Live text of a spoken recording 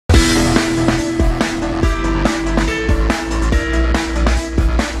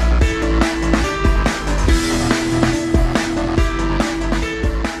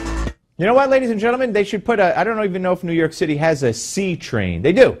You know what, ladies and gentlemen? They should put a, I don't even know if New York City has a C train.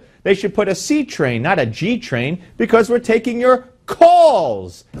 They do. They should put a C train, not a G train, because we're taking your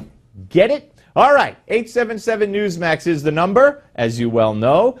calls. Get it? All right, 877 Newsmax is the number, as you well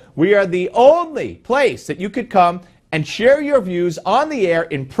know. We are the only place that you could come and share your views on the air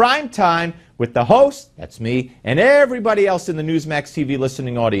in prime time with the host, that's me, and everybody else in the Newsmax TV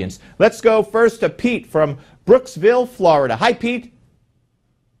listening audience. Let's go first to Pete from Brooksville, Florida. Hi, Pete.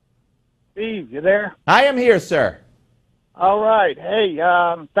 Steve, you there? I am here, sir. All right. Hey,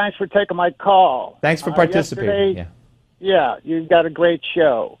 thanks for taking my call. Thanks for participating. Yeah, you've got a great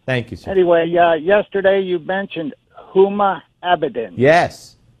show. Thank you, sir. Anyway, yesterday you mentioned Huma Abedin.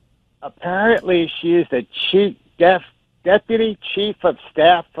 Yes. Apparently, she is the deputy chief of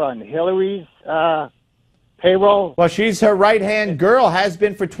staff on Hillary's payroll. Well, she's her right-hand girl, has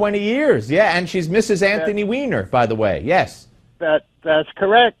been for 20 years. Yeah, and she's Mrs. Anthony Weiner, by the way. Yes. That's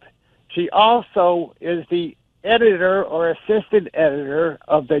correct. She also is the editor or assistant editor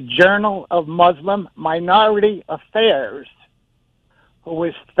of the Journal of Muslim Minority Affairs, who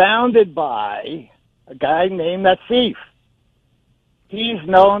was founded by a guy named Asif. He's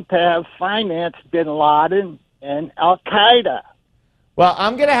known to have financed bin Laden and Al-Qaeda. Well,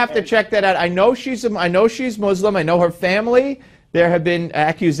 I'm going to have to check that out. I know she's Muslim. I know her family. There have been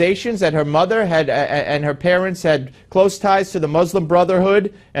accusations that her mother had and her parents had close ties to the Muslim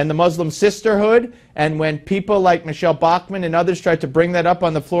Brotherhood and the Muslim Sisterhood. And when people like Michelle Bachmann and others tried to bring that up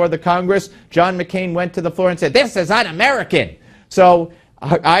on the floor of the Congress, John McCain went to the floor and said, "This is un-American." So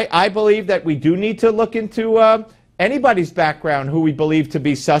I believe that we do need to look into anybody's background who we believe to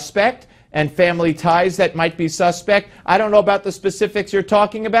be suspect, and family ties that might be suspect. I don't know about the specifics you're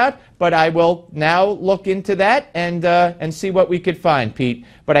talking about, but I will now look into that and see what we could find, Pete.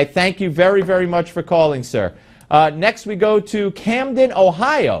 But I thank you very, very much for calling, sir. Next, we go to Camden,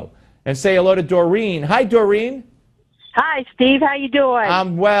 Ohio, and say hello to Doreen. Hi, Doreen. Hi, Steve. How you doing?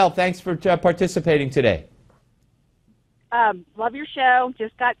 I'm well. Thanks for participating today. Love your show.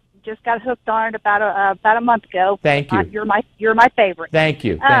 Just got hooked on it about a month ago. Thank you. You're my favorite. Thank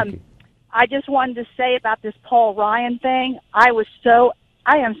you. Thank you. I just wanted to say about this Paul Ryan thing. I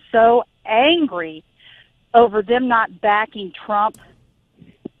am so angry over them not backing Trump.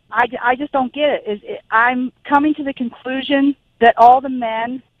 I just don't get it. I'm coming to the conclusion that all the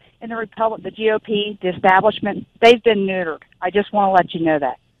men in the the GOP, the establishment, they've been neutered. I just want to let you know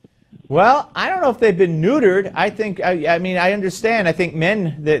that. Well, I don't know if they've been neutered. I think, I mean, I understand. I think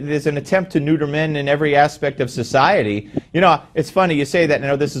there's an attempt to neuter men in every aspect of society. You know, it's funny you say that, and I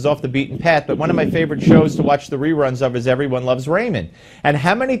know this is off the beaten path, but one of my favorite shows to watch the reruns of is Everyone Loves Raymond. And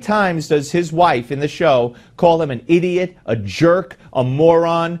how many times does his wife in the show call him an idiot, a jerk, a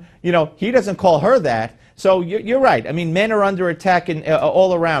moron? You know, he doesn't call her that. So you're right. I mean, men are under attack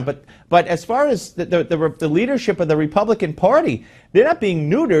all around. But as far as the leadership of the Republican Party, they're not being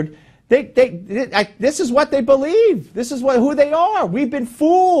neutered. This is what they believe. This is who they are. We've been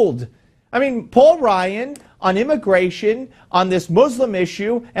fooled. I mean, Paul Ryan on immigration, on this Muslim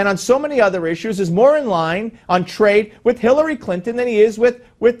issue, and on so many other issues is more in line on trade with Hillary Clinton than he is with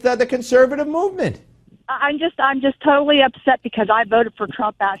the conservative movement. I'm just totally upset because I voted for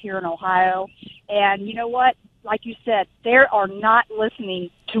Trump out here in Ohio, and you know what? Like you said, they are not listening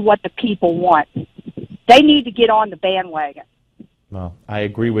to what the people want. They need to get on the bandwagon. Well, I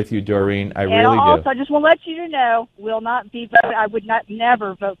agree with you, Doreen. I really do. And also, I just want to let you know, will not be voted. I would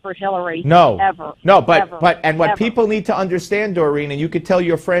never vote for Hillary. No, ever. No, but ever, what people need to understand, Doreen, and you could tell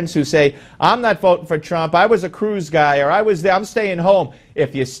your friends who say, "I'm not voting for Trump. I was a cruise guy, or I'm staying home."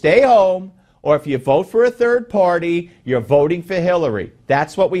 If you stay home, or if you vote for a third party, you're voting for Hillary.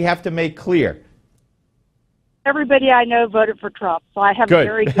 That's what we have to make clear. Everybody I know voted for Trump, so I have a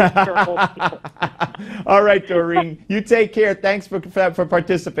very good circle of people. All right, Doreen. You take care. Thanks for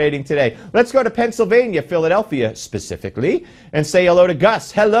participating today. Let's go to Pennsylvania, Philadelphia specifically, and say hello to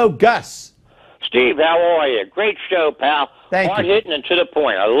Gus. Hello, Gus. Steve, how are you? Great show, pal. Thank you. Hard-hitting and to the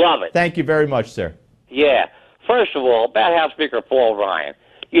point. I love it. Thank you very much, sir. Yeah. First of all, about House Speaker Paul Ryan.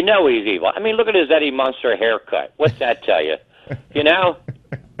 You know he's evil. I mean, look at his Eddie Munster haircut. What's that tell you? You know?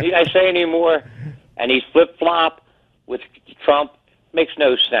 Need I say any more? And he's flip-flop with Trump. Makes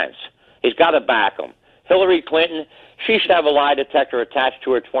no sense. He's got to back him. Hillary Clinton, she should have a lie detector attached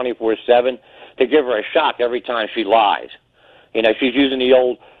to her 24/7 to give her a shock every time she lies. You know, she's using the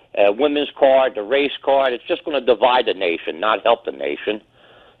old women's card, the race card. It's just going to divide the nation, not help the nation,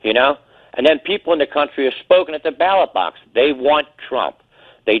 you know? And then people in the country have spoken at the ballot box. They want Trump.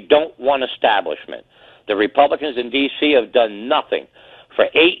 They don't want establishment. The Republicans in D.C. have done nothing for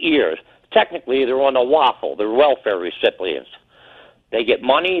 8 years. Technically, they're on a waffle. They're welfare recipients. They get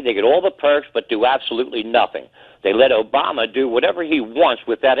money, they get all the perks, but do absolutely nothing. They let Obama do whatever he wants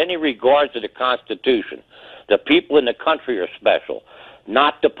without any regard to the Constitution. The people in the country are special,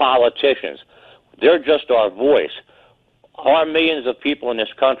 not the politicians. They're just our voice. Our millions of people in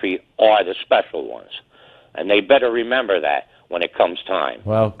this country are the special ones, and they better remember that when it comes time.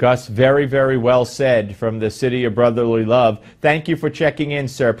 Well, Gus, very, very well said from the City of Brotherly Love. Thank you for checking in,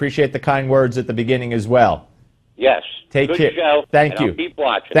 sir. Appreciate the kind words at the beginning as well. Yes. Take Good care. show. Thank and you. I'll keep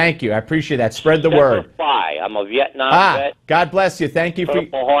watching. Thank you. I appreciate that. Spread the word. I'm a Vietnam vet. God bless you. Thank you.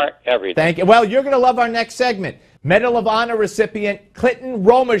 Purple Heart, everything. Thank you. Well, you're going to love our next segment. Medal of Honor recipient Clinton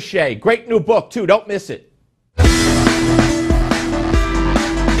Romeshay. Great new book, too. Don't miss it.